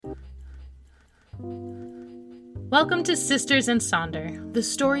Welcome to Sisters and Sonder, the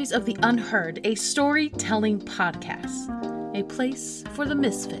stories of the unheard, a storytelling podcast. A place for the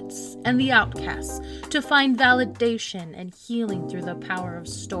misfits and the outcasts to find validation and healing through the power of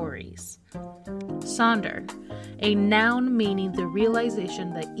stories. Sonder, a noun meaning the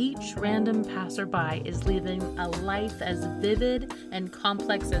realization that each random passerby is living a life as vivid and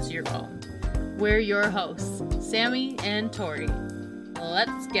complex as your own. We're your hosts, Sammy and Tori.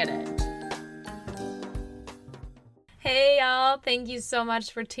 Let's get it. Hey y'all, thank you so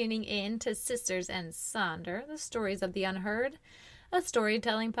much for tuning in to Sisters and Sonder, the stories of the unheard, a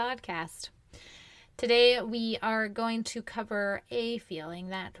storytelling podcast. Today we are going to cover a feeling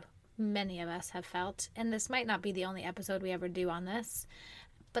that many of us have felt, and this might not be the only episode we ever do on this,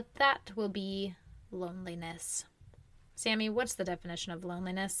 but that will be loneliness. Sammy, what's the definition of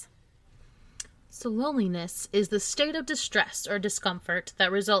loneliness? So loneliness is the state of distress or discomfort that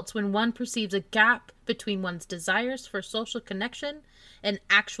results when one perceives a gap between one's desires for social connection and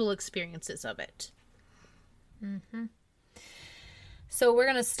actual experiences of it. So we're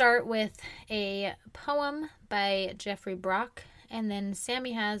going to start with a poem by Jeffrey Brock, and then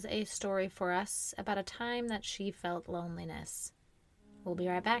Sammy has a story for us about a time that she felt loneliness. We'll be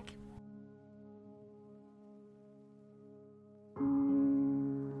right back.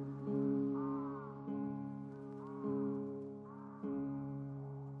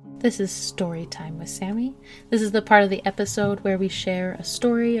 This is Story Time with Sammy. This is the part of the episode where we share a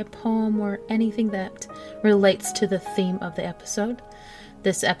story, a poem, or anything that relates to the theme of the episode.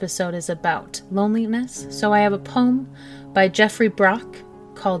 This episode is about loneliness, so I have a poem by Jeffrey Brock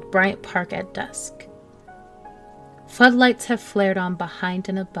called Bryant Park at Dusk. Floodlights have flared on behind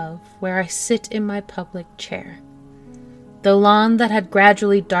and above where I sit in my public chair. The lawn that had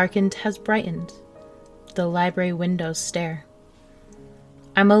gradually darkened has brightened. The library windows stare.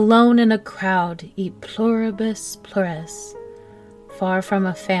 I'm alone in a crowd, e pluribus plures, far from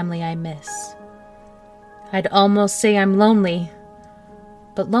a family I miss. I'd almost say I'm lonely,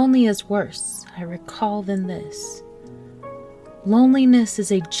 but lonely is worse, I recall, than this. Loneliness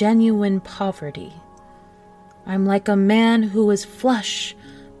is a genuine poverty. I'm like a man who was flush,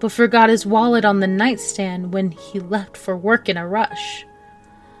 but forgot his wallet on the nightstand when he left for work in a rush,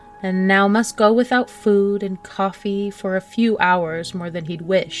 and now must go without food and coffee for a few hours more than he'd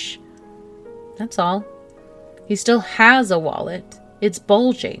wish. That's all. He still has a wallet. It's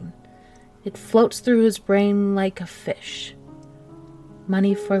bulging. It floats through his brain like a fish.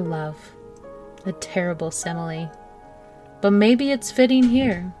 Money for love. A terrible simile. But maybe it's fitting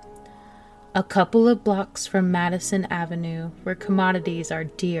here. A couple of blocks from Madison Avenue, where commodities are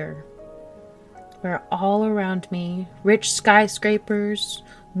dear. Where all around me, rich skyscrapers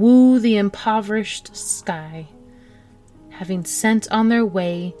woo the impoverished sky, having sent on their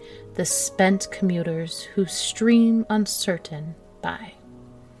way the spent commuters who stream uncertain by.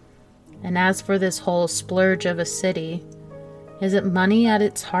 And as for this whole splurge of a city, is it money at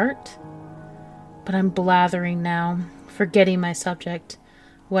its heart? But I'm blathering now, forgetting my subject.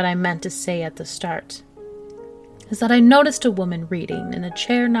 What I meant to say at the start is that I noticed a woman reading in a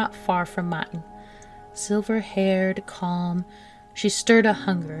chair not far from mine. Silver-haired, calm, she stirred a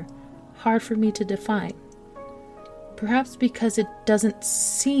hunger, hard for me to define. Perhaps because it doesn't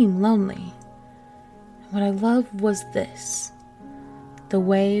seem lonely. What I loved was this. The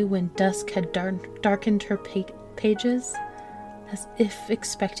way when dusk had darkened her pages, as if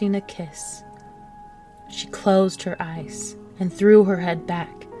expecting a kiss. She closed her eyes and threw her head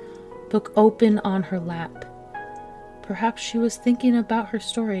back, book open on her lap. Perhaps she was thinking about her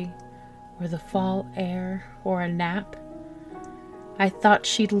story, or the fall air, or a nap. I thought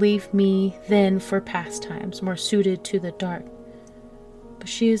she'd leave me then for pastimes more suited to the dark. But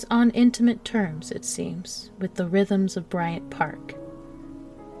she is on intimate terms, it seems, with the rhythms of Bryant Park.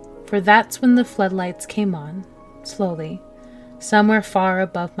 For that's when the floodlights came on, slowly, somewhere far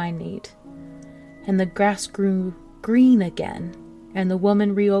above my need, and the grass grew green again, and the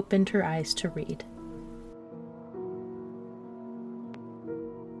woman reopened her eyes to read.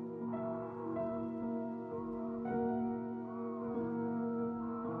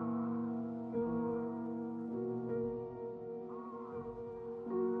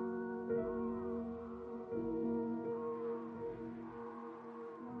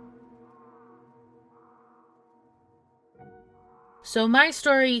 So my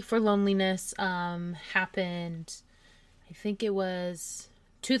story for loneliness happened, I think it was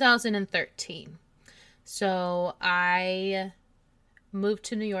 2013. So I moved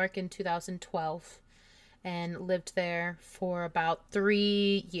to New York in 2012 and lived there for about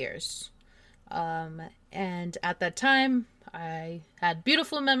 3 years. And at that time, I had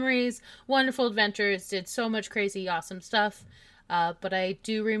beautiful memories, wonderful adventures, did so much crazy, awesome stuff. But I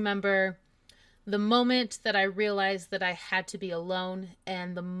do remember the moment that I realized that I had to be alone,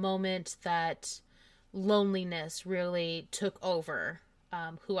 and the moment that loneliness really took over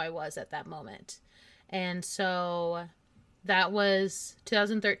who I was at that moment. And so that was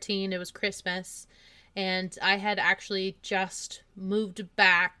 2013. It was Christmas. And I had actually just moved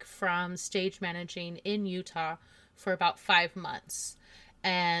back from stage managing in Utah for about 5 months.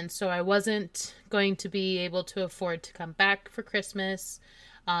 And so I wasn't going to be able to afford to come back for Christmas.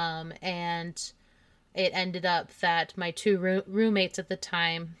 And it ended up that my two roommates at the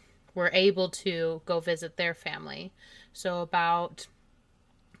time were able to go visit their family. So about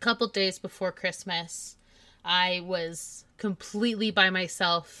a couple days before Christmas, I was completely by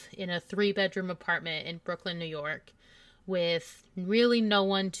myself in a 3-bedroom apartment in Brooklyn, New York, with really no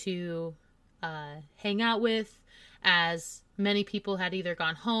one to hang out with, as many people had either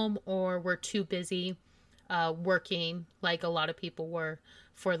gone home or were too busy working, like a lot of people were,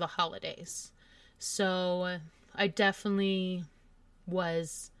 for the holidays. So I definitely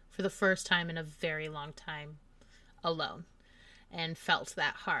was, for the first time in a very long time, alone, and felt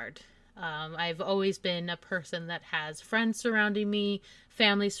that hard. I've always been a person that has friends surrounding me,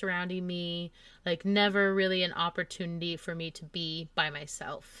 family surrounding me, like never really an opportunity for me to be by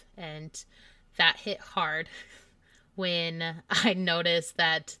myself. And that hit hard when I noticed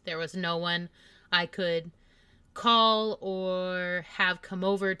that there was no one I could call or have come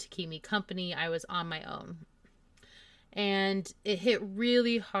over to keep me company. I was on my own. And it hit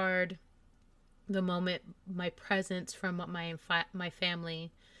really hard the moment my presents from my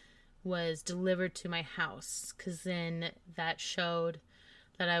family was delivered to my house, because then that showed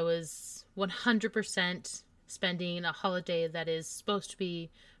that I was 100% spending a holiday that is supposed to be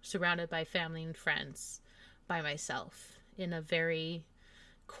surrounded by family and friends by myself in a very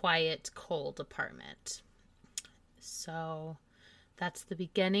quiet, cold apartment. So that's the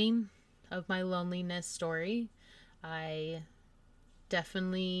beginning of my loneliness story. I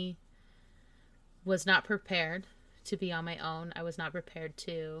definitely was not prepared to be on my own. I was not prepared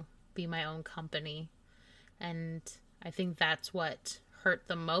to be my own company. And I think that's what hurt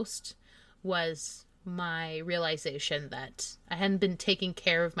the most, was my realization that I hadn't been taking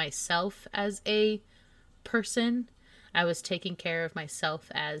care of myself as a person. I was taking care of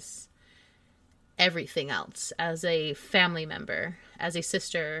myself as everything else, as a family member, as a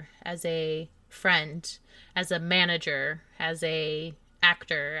sister, as a friend, as a manager, as a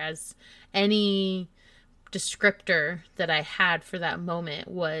actor, as any descriptor that I had for that moment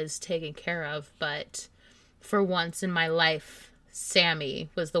was taken care of. But for once in my life, Sammy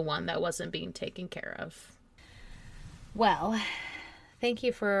was the one that wasn't being taken care of. Well, thank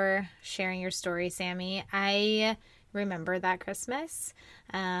you for sharing your story, Sammy. I remember that Christmas.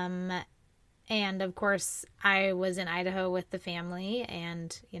 And of course, I was in Idaho with the family,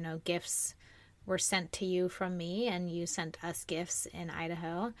 and, gifts were sent to you from me, and you sent us gifts in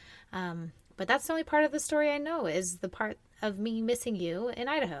Idaho. But that's the only part of the story I know, is the part of me missing you in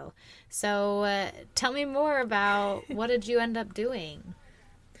Idaho. So tell me more about what did you end up doing?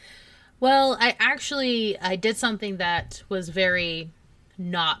 Well, I did something that was very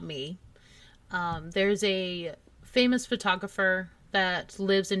not me. There's a famous photographer that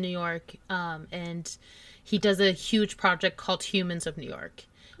lives in New York, and he does a huge project called Humans of New York.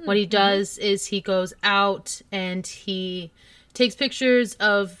 What he does is he goes out and he takes pictures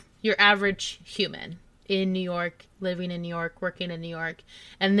of your average human in New York, living in New York, working in New York,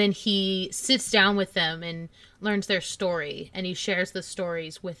 and then he sits down with them and learns their story, and he shares the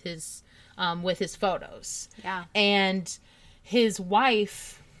stories with his photos. Yeah. And his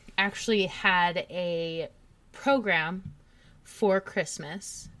wife actually had a program for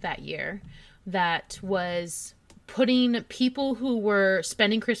Christmas that year that was putting people who were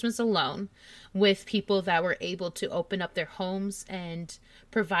spending Christmas alone with people that were able to open up their homes and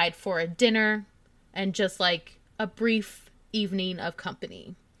provide for a dinner and just like a brief evening of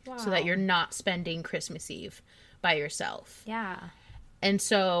company. Wow. So that you're not spending Christmas Eve by yourself. Yeah. And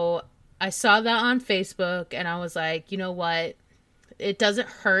so I saw that on Facebook, and I was like, you know what? It doesn't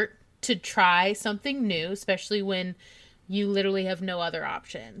hurt to try something new, especially when you literally have no other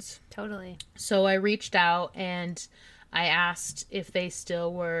options. Totally. So I reached out and I asked if they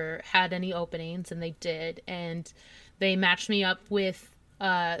still had any openings, and they did. And they matched me up with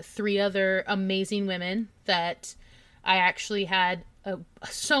 3 other amazing women that I actually had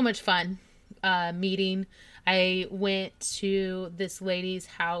so much fun meeting. I went to this lady's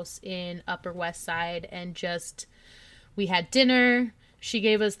house in Upper West Side, and we had dinner. she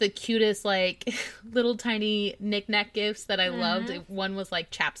gave us the cutest, like, little tiny knick-knack gifts that I loved. One was, like,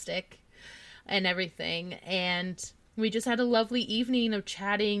 chapstick and everything. And we just had a lovely evening of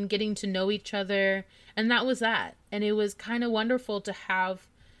chatting, getting to know each other. And that was that. And it was kind of wonderful to have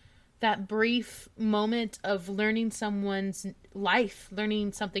that brief moment of learning someone's life,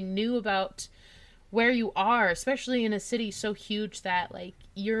 learning something new about where you are, especially in a city so huge that, like,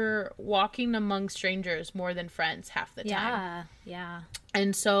 you're walking among strangers more than friends half the time. Yeah.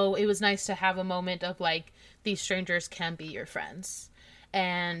 And so it was nice to have a moment of, like, these strangers can be your friends.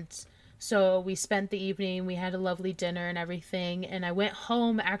 And so we spent the evening, we had a lovely dinner and everything, and I went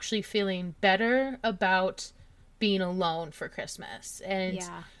home actually feeling better about being alone for Christmas. And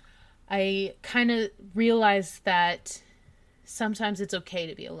I kind of realized that sometimes it's okay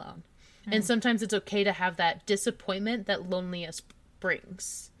to be alone. And sometimes it's okay to have that disappointment that loneliness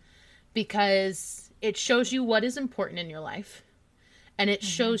brings, because it shows you what is important in your life, and it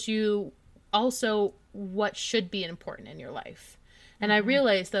shows you also what should be important in your life. And I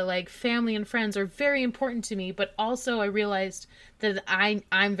realized that, like, family and friends are very important to me, but also I realized that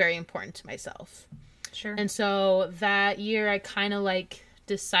I'm very important to myself. Sure. And so that year I kind of, like,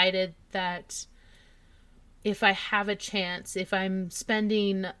 decided that if I have a chance, if I'm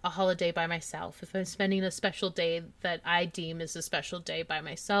spending a holiday by myself, if I'm spending a special day that I deem is a special day by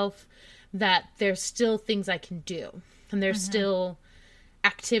myself, that there's still things I can do. And there's still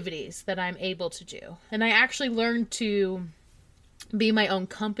activities that I'm able to do. And I actually learned to be my own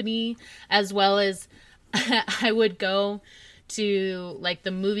company, as well as I would go to, like, the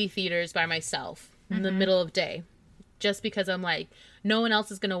movie theaters by myself in the middle of day. Just because I'm like, no one else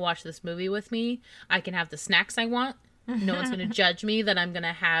is going to watch this movie with me. I can have the snacks I want. No one's going to judge me that I'm going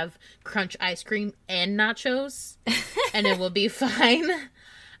to have Crunch ice cream and nachos. And it will be fine.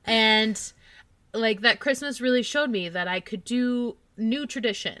 And, like, that Christmas really showed me that I could do new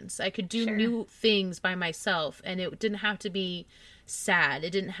traditions. I could do new things by myself. And it didn't have to be sad. It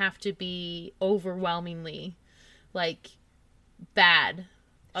didn't have to be overwhelmingly, like, bad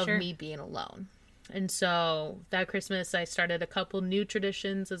of me being alone. And so that Christmas, I started a couple new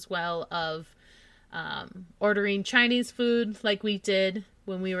traditions as well of ordering Chinese food like we did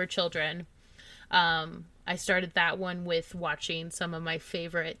when we were children. I started that one with watching some of my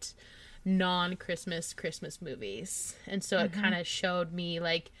favorite non-Christmas Christmas movies. And so it kind of showed me,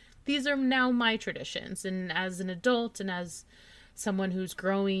 like, these are now my traditions. And as an adult and as someone who's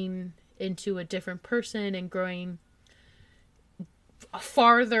growing into a different person and growing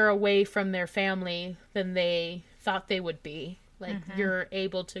farther away from their family than they thought they would be, like, you're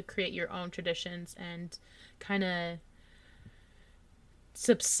able to create your own traditions and kind of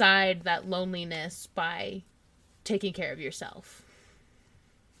subside that loneliness by taking care of yourself.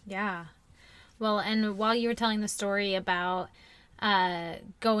 Yeah. Well, and while you were telling the story about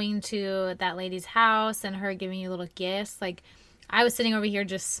going to that lady's house and her giving you little gifts, like, I was sitting over here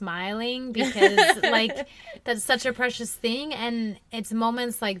just smiling because, like, that's such a precious thing. And it's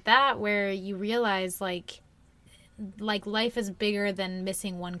moments like that where you realize, like life is bigger than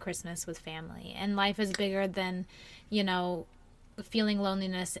missing one Christmas with family. And life is bigger than, you know, feeling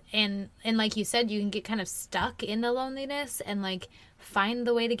loneliness. And like you said, you can get kind of stuck in the loneliness and, like, find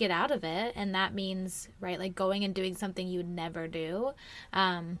the way to get out of it. And that means, right, like, going and doing something you would never do.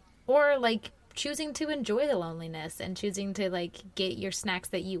 Or, like, choosing to enjoy the loneliness and choosing to, like, get your snacks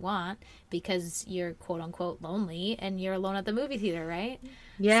that you want because you're quote unquote lonely and you're alone at the movie theater, right?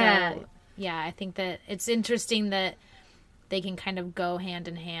 Yeah. So, yeah, I think that it's interesting that they can kind of go hand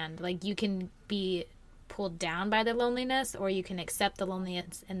in hand. Like, you can be pulled down by the loneliness, or you can accept the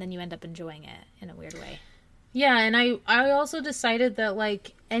loneliness and then you end up enjoying it in a weird way. Yeah, and I also decided that,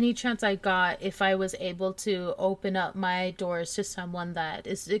 like, any chance I got, if I was able to open up my doors to someone that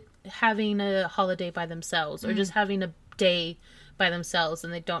is having a holiday by themselves or just having a day by themselves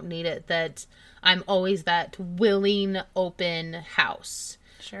and they don't need it, that I'm always that willing, open house.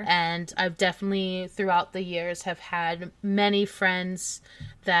 Sure. And I've definitely, throughout the years, have had many friends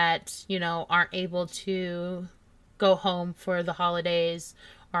that, you know, aren't able to go home for the holidays,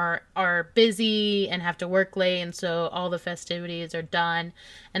 are busy and have to work late, and so all the festivities are done.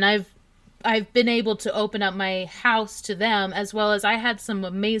 And I've been able to open up my house to them, as well as I had some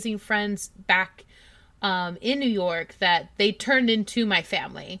amazing friends back in New York that they turned into my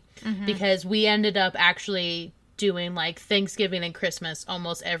family because we ended up actually doing, like, Thanksgiving and Christmas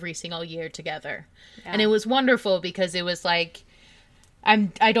almost every single year together. Yeah. And it was wonderful because it was like,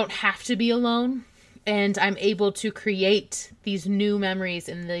 I don't have to be alone. And I'm able to create these new memories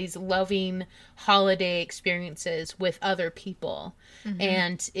and these loving holiday experiences with other people.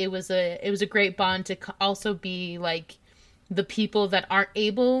 And it was a great bond to also be, like, the people that aren't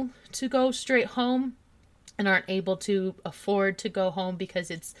able to go straight home and aren't able to afford to go home because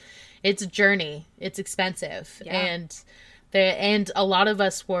it's a journey. It's expensive. Yeah. And a lot of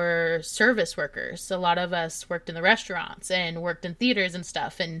us were service workers. A lot of us worked in the restaurants and worked in theaters and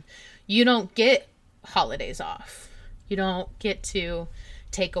stuff. And you don't get holidays off. You don't get to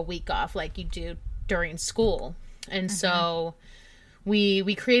take a week off like you do during school. And so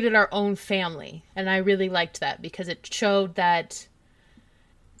we created our own family. And I really liked that because it showed that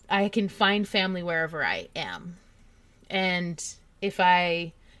I can find family wherever I am. And if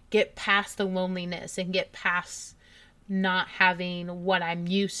I get past the loneliness and get past not having what I'm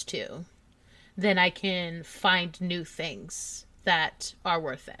used to, then I can find new things that are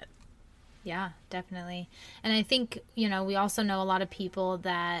worth it. Yeah, definitely. And I think, we also know a lot of people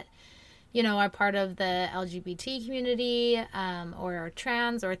that, are part of the LGBT community or are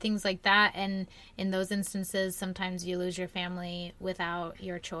trans or things like that. And in those instances, sometimes you lose your family without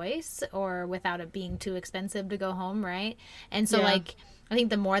your choice or without it being too expensive to go home, right? And so, I think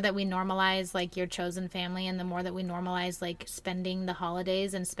the more that we normalize, your chosen family, and the more that we normalize, spending the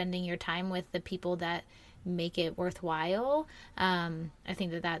holidays and spending your time with the people that make it worthwhile, I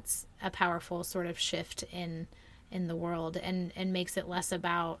think that that's a powerful sort of shift in the world and makes it less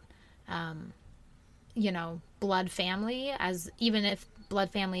about blood family, as even if blood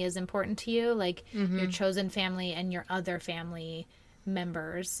family is important to you, your chosen family and your other family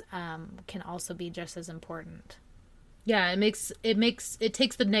members can also be just as important. Yeah, it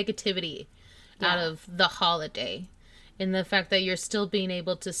takes the negativity out of the holiday, and the fact that you're still being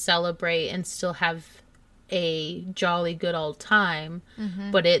able to celebrate and still have a jolly good old time,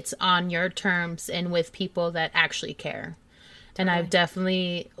 but it's on your terms and with people that actually care. And I've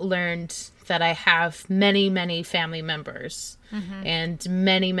definitely learned that I have many, many family members and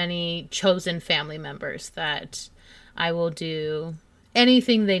many, many chosen family members that I will do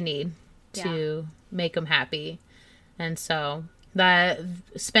anything they need to make them happy. And so that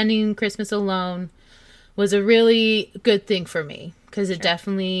spending Christmas alone was a really good thing for me because it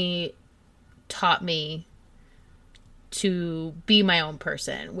definitely taught me to be my own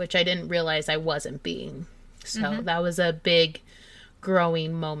person, which I didn't realize I wasn't being. So that was a big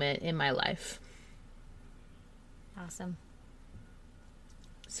growing moment in my life. Awesome.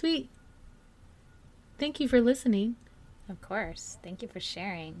 Sweet. Thank you for listening. Of course. Thank you for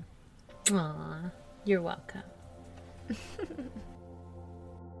sharing. Aw, you're welcome.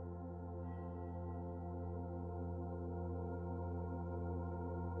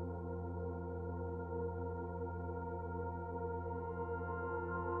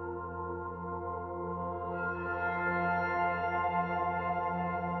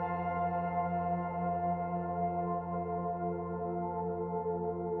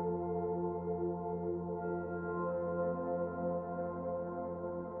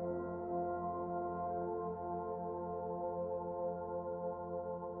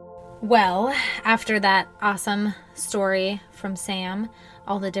 Well, after that awesome story from Sam,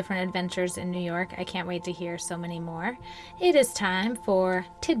 all the different adventures in New York, I can't wait to hear so many more. It is time for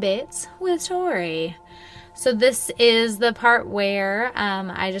Tidbits with Tori. So this is the part where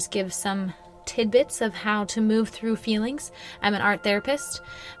I just give some tidbits of how to move through feelings. I'm an art therapist,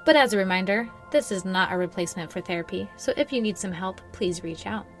 but as a reminder, this is not a replacement for therapy. So if you need some help, please reach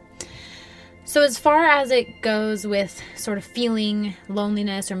out. So as far as it goes with sort of feeling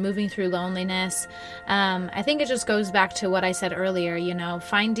loneliness or moving through loneliness, I think it just goes back to what I said earlier, you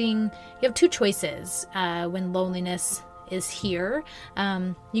have two choices when loneliness is here.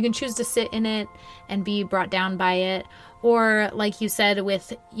 You can choose to sit in it and be brought down by it. Or like you said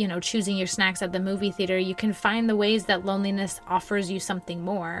with, choosing your snacks at the movie theater, you can find the ways that loneliness offers you something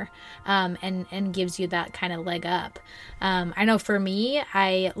more and gives you that kind of leg up. I know for me,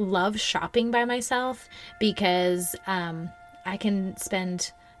 I love shopping by myself because I can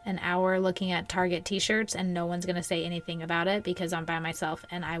spend an hour looking at Target t-shirts and no one's going to say anything about it because I'm by myself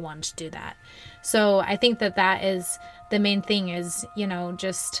and I want to do that. So I think that is the main thing is,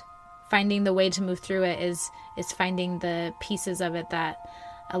 just finding the way to move through it is finding the pieces of it that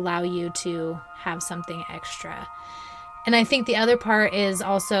allow you to have something extra. And I think the other part is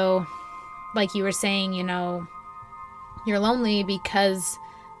also, like you were saying, you're lonely because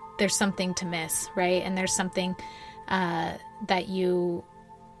there's something to miss, right? And there's something that you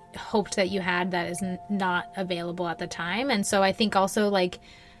hoped that you had that is not available at the time. And so I think also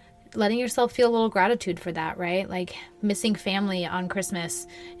letting yourself feel a little gratitude for that, right? Like missing family on Christmas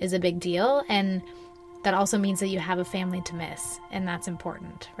is a big deal. And that also means that you have a family to miss. And that's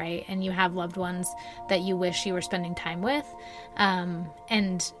important, right? And you have loved ones that you wish you were spending time with.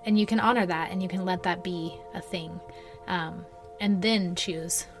 And you can honor that and you can let that be a thing. and then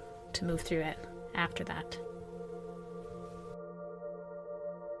choose to move through it after that.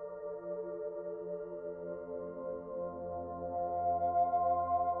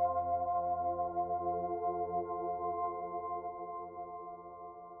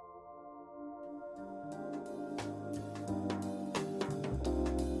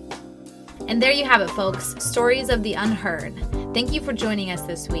 And there you have it, folks. Stories of the Unheard. Thank you for joining us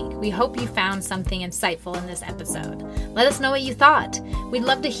this week. We hope you found something insightful in this episode. Let us know what you thought. We'd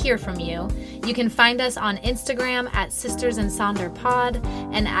love to hear from you. You can find us on Instagram at Sisters and Sonder Pod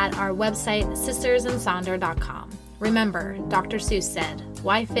and at our website, sistersandsonder.com. Remember, Dr. Seuss said,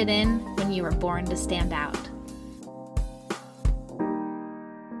 "Why fit in when you were born to stand out?"